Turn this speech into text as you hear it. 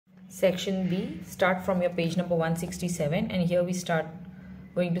Section B, start from your page number 167, and here we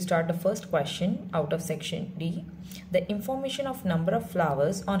going to start the first question out of section D. The information of number of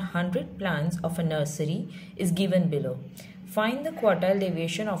flowers on 100 plants of a nursery is given below. Find the quartile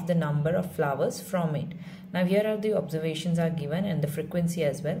deviation of the number of flowers from it. Now here are the observations are given and the frequency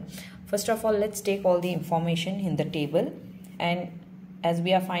as well. First of all, let's take all the information in the table, and as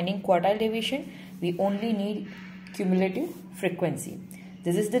we are finding quartile deviation, we only need cumulative frequency.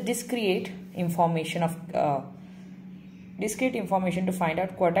 This is the discrete information to find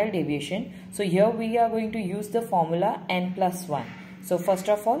out quartile deviation. So here we are going to use the formula n plus 1. So first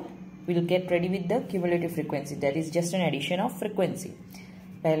of all, we will get ready with the cumulative frequency, that is just an addition of frequency.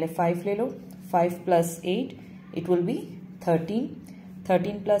 Pehle 5 le lo, 5 plus 8, it will be 13,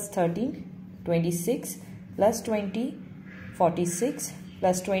 13 plus 13, 26, plus 20, 46,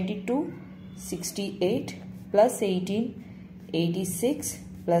 plus 22, 68, plus 18, 86,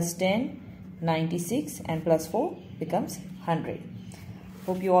 plus 10, 96, and plus 4 becomes 100.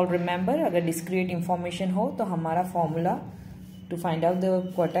 Hope you all remember, अगर discrete information हो तो हमारा formula to find out the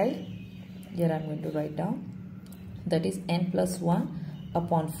quartile, here I am going to write down, that is n plus 1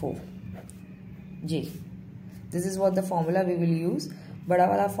 upon 4 j. This is what the formula we will use. बड़ा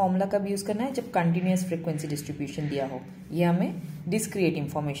वाला formula कब use करना है? जब continuous frequency distribution दिया हो. ये हमें discrete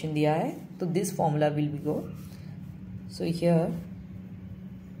information दिया है, तो this formula will be go. So here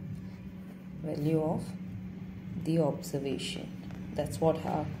value of the observation, that's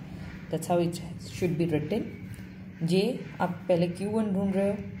how it should be written. j, आप पहले q1 ढूंढ रहे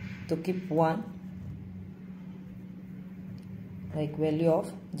हो तो keep 1, like value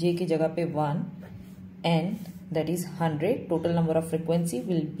of j की जगह पे 1, n that is 100, total number of frequency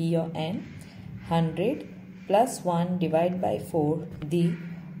will be your n, 100 plus 1 divided by 4 the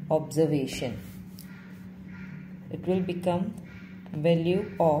observation. It will become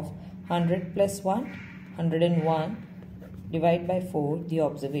value of 100 plus 1, 101 divided by 4 the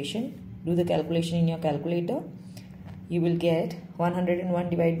observation. Do the calculation in your calculator. You will get 101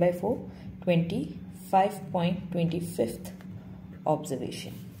 divided by 4, 25.25th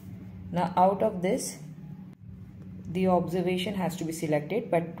observation. Now out of this, the observation has to be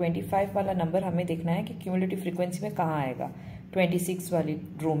selected, but 25 वाला number हमें देखना है कि cumulative frequency में कहाँ आएगा. 26 वाली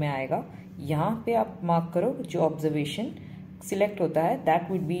row में आएगा. यहाँ पे आप mark करो जो observation select होता है, that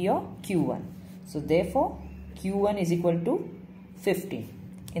would be your Q1. So therefore Q1 is equal to 15.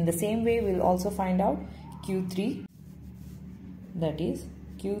 In the same way, we will also find out Q3, that is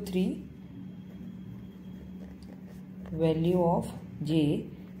Q3 value of j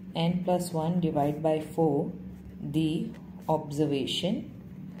n plus 1 divided by 4 the observation.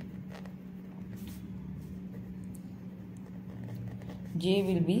 j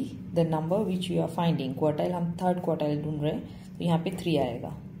will be the number which you are finding. Quartile हम third quartile ढूंढ रहे हैं, तो यहाँ पे 3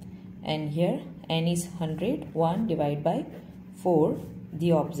 आएगा. And here n is 100, 1 divided by 4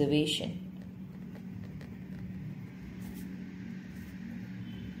 the observation.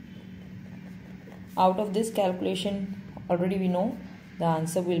 Out of this calculation, already we know the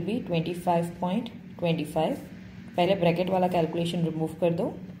answer will be 25.25. पहले bracket वाला calculation remove कर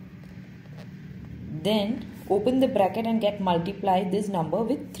दो. Then open the bracket and get multiply this number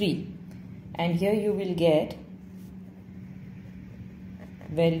with 3. And here you will get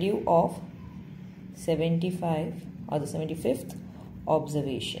value of 75 or the 75th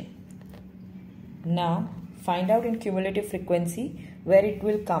observation. Now find out in cumulative frequency where it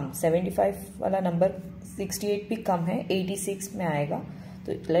will come. 75 वाला number 68 भी कम है, 86 में आएगा.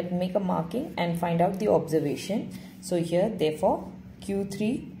 So let make a marking and find out the observation. So here therefore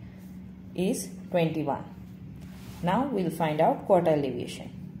Q3 is 21. Now we will find out quartile deviation.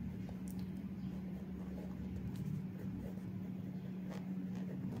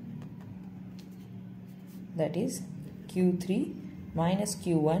 That is Q3 minus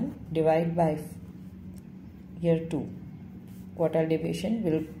Q1 divided by here 2. Quartile deviation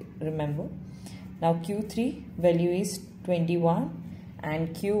will remember. Now Q3 value is 21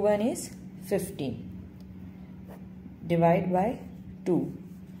 and Q1 is 15. Divide by 2.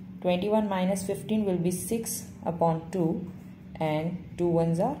 21 minus 15 will be 6 upon 2, and 2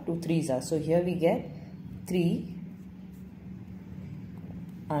 ones are 2 threes are. So here we get 3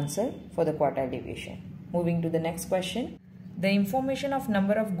 answer for the quartile deviation. Moving to the next question. The information of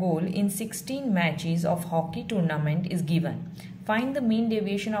number of goal in 16 matches of hockey tournament is given. Find the mean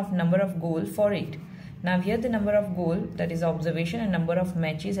deviation of number of goal for it. Now here the number of goal, that is observation, and number of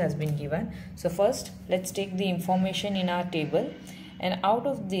matches has been given. So first let's take the information in our table, and out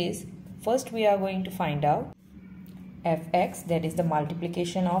of this first we are going to find out fx, that is the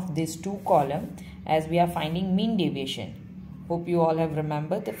multiplication of these two columns, as we are finding mean deviation. Hope you all have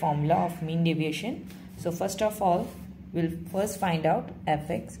remembered the formula of mean deviation. So first of all, we'll first find out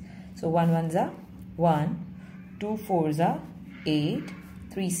fx. So 1 ones are 1, 2 fours are 8,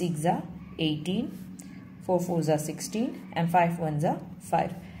 3 6 are 18, 4 fours are 16 and 5 ones are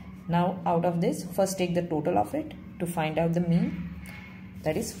 5. Now out of this, first take the total of it to find out the mean,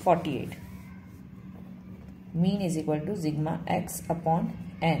 that is 48. Mean is equal to sigma x upon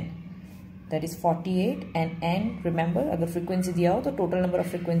n, that is 48, and n, remember अगर frequency दिया हो तो total number of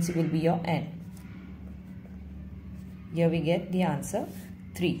frequency will be your n. Here we get the answer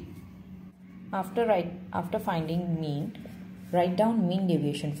 3. After finding mean, write down mean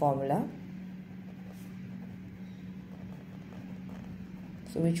deviation formula,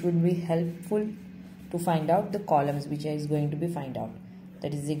 so which would be helpful to find out the columns which is going to be find out,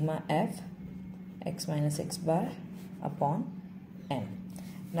 that is sigma f x minus x bar upon n.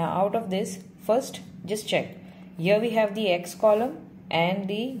 Now out of this, first just check, here we have the x column and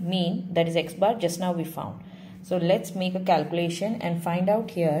the mean, that is x bar, just now we found. So let's make a calculation and find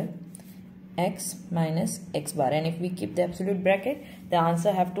out here x minus x bar, and if we keep the absolute bracket, the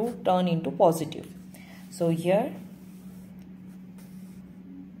answer have to turn into positive. So here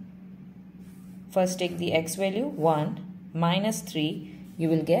first take the x value 1 minus 3, you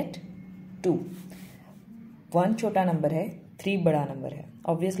will get 2. 1 छोटा number है, 3 बड़ा number है,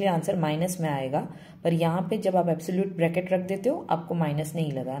 obviously answer minus में आएगा, पर यहाँ पे जब आप एब्सोल्यूट ब्रैकेट रख देते हो आपको माइनस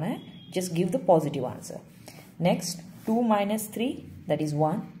नहीं लगाना है, just give the positive answer. Next 2 minus 3, that is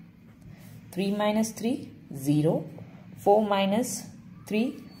 1, 3 minus 3 0, 4 minus 3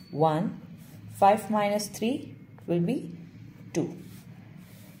 1, 5 minus 3 will be 2.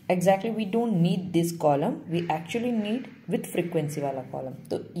 Exactly, we don't need this column, we actually need with frequency वाला column.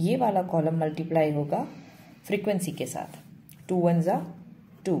 तो ये वाला column multiply होगा frequency के साथ. 2 ones are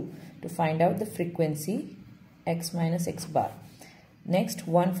 2 to find out the frequency x minus x bar. Next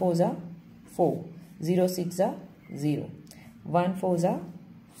 1 fours are 4, 0 6 are 0, 1 fours are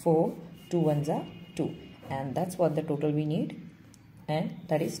 4, 2 ones are 2, and that's what the total we need, and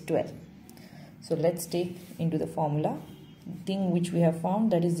that is 12. So let's take into the formula thing which we have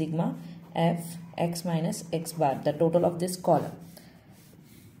found, that is sigma f x minus x bar, the total of this column.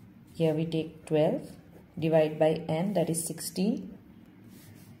 Here we take 12 divide by n, that is 16,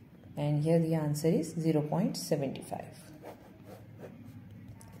 and here the answer is 0.75.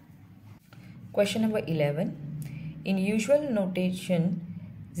 Question number 11. In usual notation,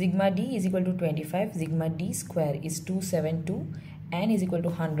 sigma d is equal to 25, sigma d square is 272, n is equal to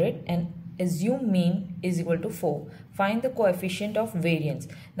 100, and assume mean is equal to 4. Find the coefficient of variance.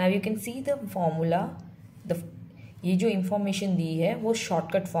 Now you can see the formula, ये जो information दी है वो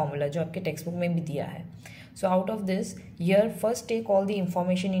shortcut formula जो आपके textbook में भी दिया है. So out of this, here first take all the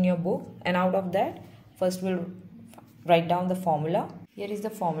information in your book, and out of that first we'll write down the formula. Here is the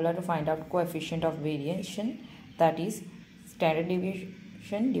formula to find out coefficient of variation, that is standard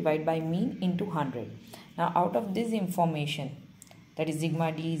deviation divided by mean into 100. Now out of this information, that is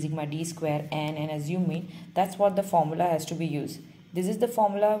sigma d square, n, and assume mean, that's what the formula has to be used. This is the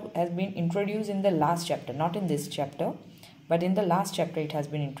formula has been introduced in the last chapter, not in this chapter, but in the last chapter it has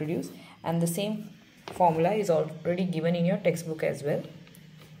been introduced, and the same formula is already given in your textbook as well.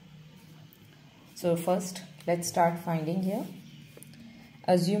 So first let's start finding here.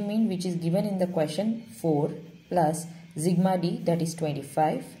 Assume mean, which is given in the question, 4 plus sigma d, that is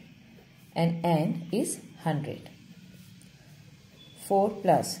 25, and n is 100. 4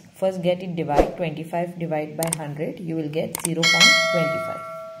 plus, first get it divide, 25 divide by 100, you will get 0.25.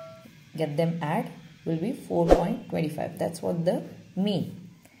 Get them add, will be 4.25. That's what the mean.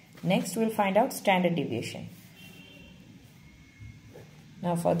 Next we'll find out standard deviation.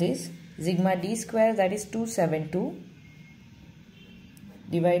 Now for this, sigma d square, that is 272,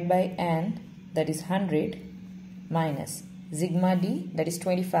 divide by n, that is 100, minus sigma d, that is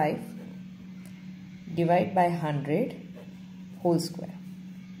 25, divide by 100 whole square.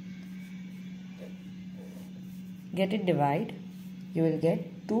 Get it divide, you will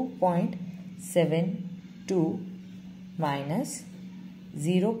get 2.72 minus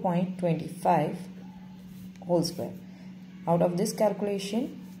 0.25 whole square. Out of this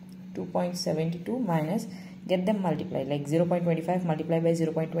calculation, 2.72 minus, get them multiply, like 0.25 multiplied by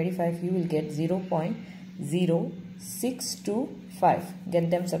 0.25, you will get 0.0625.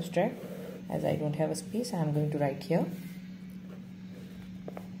 Get them subtract. As I don't have a space, I am going to write here.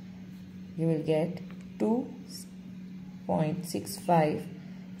 You will get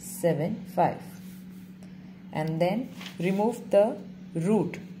 2.6575, and then remove the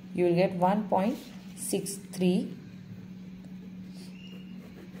root, you will get 1.63,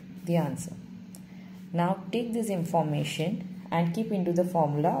 the answer. Now take this information and keep into the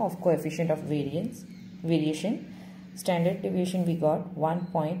formula of coefficient of variation. Standard deviation we got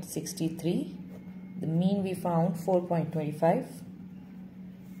 1.63. The mean we found 4.25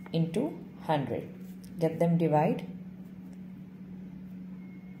 into 100. Get them divide.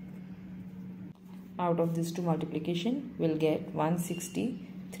 Out of this two multiplication, we'll get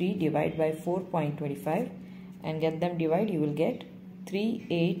 163 divided by 4.25 and get them divide. You will get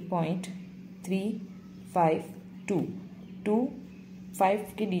 38.352. 2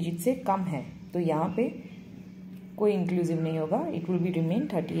 5 के digit से कम है तो यहाँ पे कोई inclusive नहीं होगा. It will be remain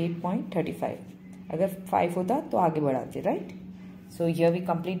 38.35. अगर 5 होता तो आगे बढ़ाते, right. So here we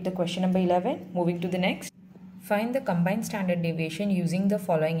complete the question number 11. Moving to the next. Find the combined standard deviation using the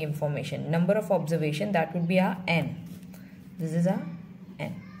following information. Number of observation, that would be our n. This is our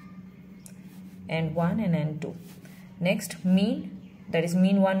n. n1 and n2. Next, mean. That is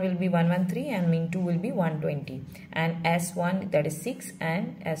mean 1 will be 113 and mean 2 will be 120. And S1 that is 6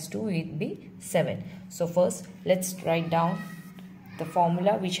 and S2 will be 7. So first let's write down the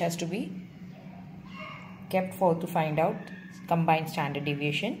formula which has to be kept for to find out combined standard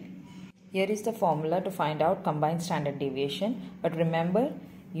deviation. Here is the formula to find out combined standard deviation. But remember,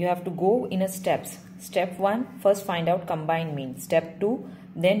 you have to go in a steps. Step 1, first find out combined mean. Step 2,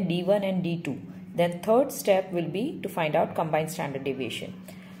 then D1 and D2. Then third step will be to find out combined standard deviation.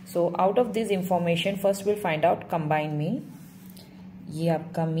 So out of this information, first we'll find out combined mean. ये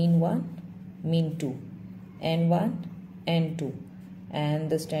आपका mean 1, mean 2, n1, n2, and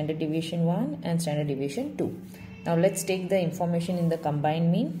the standard deviation 1 and standard deviation 2. Now let's take the information in the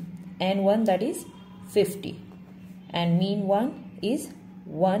combined mean. n1 that is 50 and mean 1 is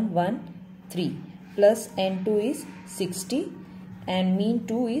 113 plus n2 is 60 and mean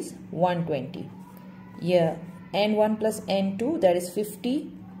 2 is 120. Here n1 plus n2 that is 50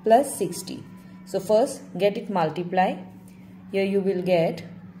 plus 60. So first get it multiply. Here you will get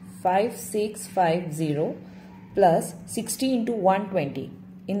 5650 plus 60 into 120.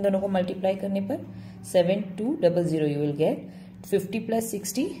 इन दोनों को multiply करने पर 7200 you will get. 50 plus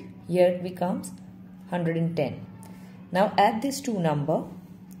 60, here it becomes 110. Now add these two number,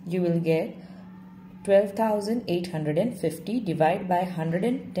 you will get 12,850 divided by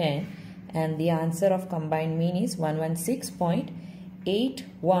 110 and the answer of combined mean is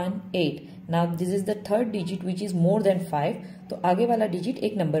 116.818. Now this is the third digit which is more than 5, तो आगे वाला digit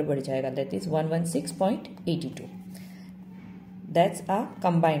एक number बढ़ जाएगा, that is 116.82. That's our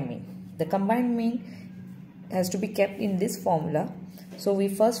combined mean. The combined mean has to be kept in this formula. So we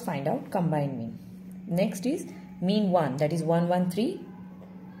first find out combined mean. Next is mean 1, that is 113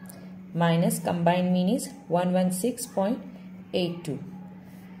 minus combined mean is 116.82.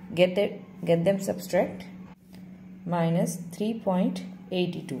 Get them subtract minus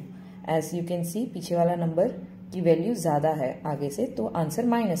 3.82. As you can see पीछे वाला number की value ज़्यादा है आगे से तो answer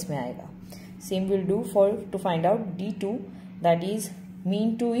minus में आएगा. Same will do for to find out D2, that is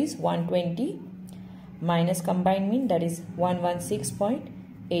mean 2 is 120 minus combined mean that is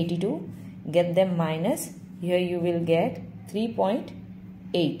 116.82. Get them minus, here you will get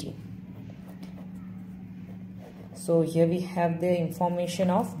 3.80. So here we have the information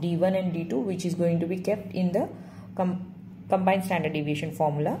of D1 and D2 which is going to be kept in the combined standard deviation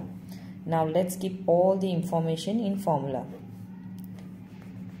formula. Now let's keep all the information in formula.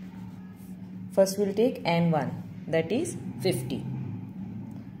 First we'll take n1, that is 50.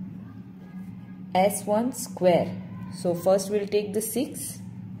 S1 square. So first we'll take the 6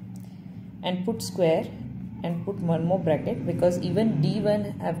 and put square and put one more bracket because even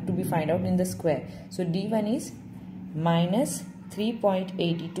D1 have to be find out in the square. So D1 is minus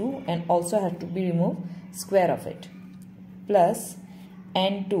 3.82 and also have to be removed square of it, plus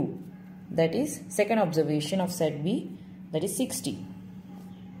n2, that is second observation of set B, that is 60.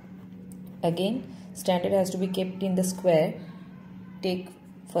 Again standard has to be kept in the square. Take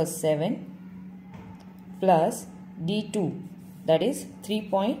first 7 plus D2, that is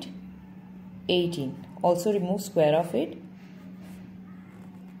 3.18, also remove square of it,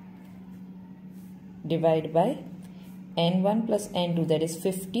 divide by n1 plus n2, that is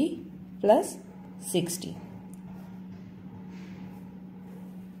 50 plus 60.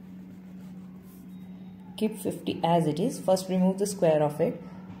 Keep 50 as it is. First remove the square of it.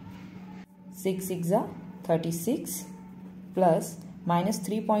 6 6 are 36 plus minus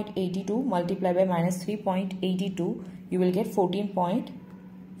 3.82 multiplied by minus 3.82, you will get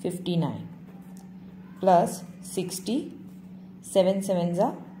 14.59 plus 60, 7 7s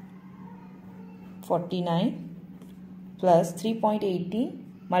are 49 plus 3.18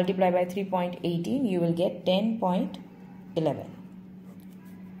 multiplied by 3.18, you will get 10.11.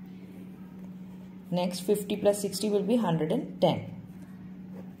 Next 50 plus 60 will be 110.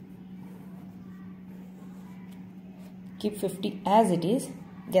 Keep 50 as it is.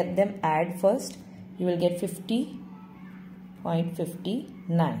 Get them add first. You will get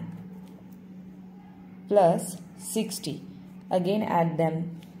 50.59 plus 60. Again add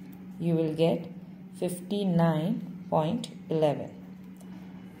them. You will get 59.11.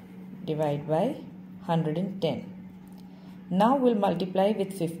 Divide by 110. Now we'll multiply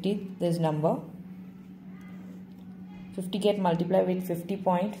with 50 this number. 50 get multiplied with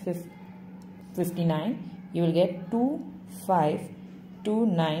 50.59. You will get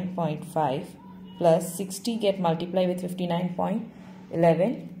 2529.5 plus 60 get multiplied with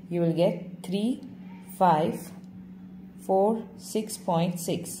 59.11. You will get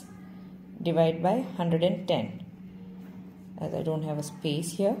 3546.6. Divide by 110. As I don't have a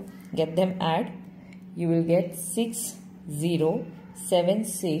space here, get them add. You will get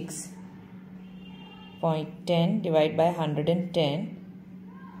 6076.10 divided by 110.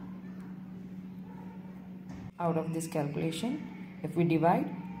 Out of this calculation, if we divide,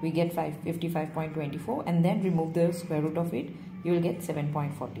 we get 55.24 and then remove the square root of it, you will get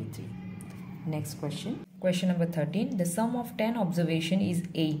 7.43. Next question. Question number 13. The sum of 10 observation is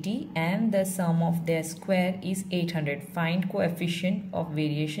 80 and the sum of their square is 800. Find coefficient of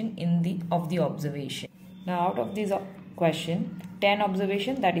variation of the observation. Now out of this question, 10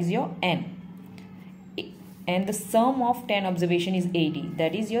 observation, that is your n. And the sum of 10 observation is 80.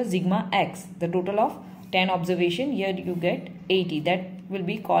 That is your sigma x. The total of 10 observation, here you get 80. That will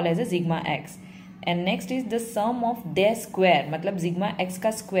be called as a sigma x. And next is the sum of their square. Matlab sigma x ka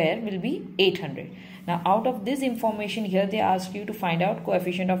square will be 800. Now out of this information here they ask you to find out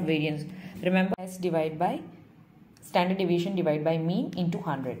coefficient of variance. Remember, s divide by standard deviation divided by mean into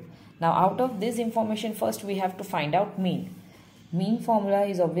 100. Now out of this information first we have to find out mean. Mean formula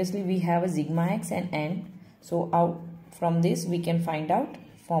is obviously we have a sigma x and n. So out from this we can find out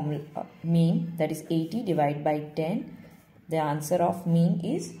formula mean, that is 80 divided by 10. The answer of mean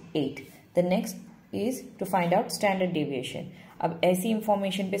is 8. The next is to find out standard deviation. अब ऐसी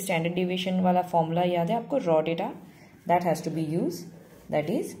information पे standard deviation वाला formula याद है आपको, raw data that has to be used, that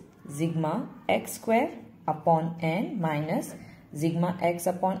is sigma x square upon n minus sigma x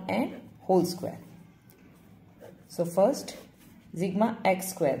upon n whole square. So first sigma x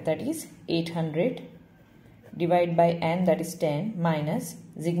square, that is 800 divided by n, that is 10, minus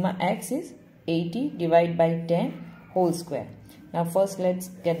sigma x is 80 divided by 10 whole square. Now first let's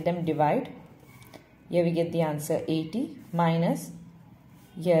get them divide. Here we get the answer 80 minus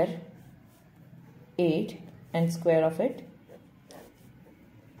here 8 and square of it.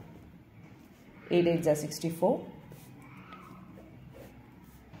 8 8s are 64.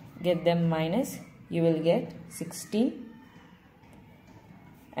 Get them minus, you will get 16.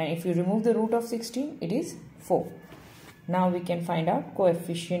 And if you remove the root of 16, it is 4. Now we can find out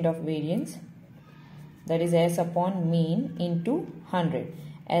coefficient of variance, that is s upon mean into 100.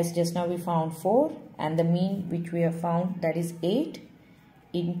 As just now we found 4 and the mean which we have found, that is 8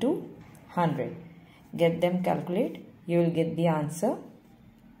 into 100. Get them calculate, you will get the answer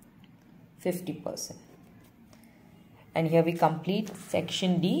 50%. And here we complete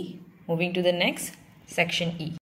section D. Moving to the next, section E.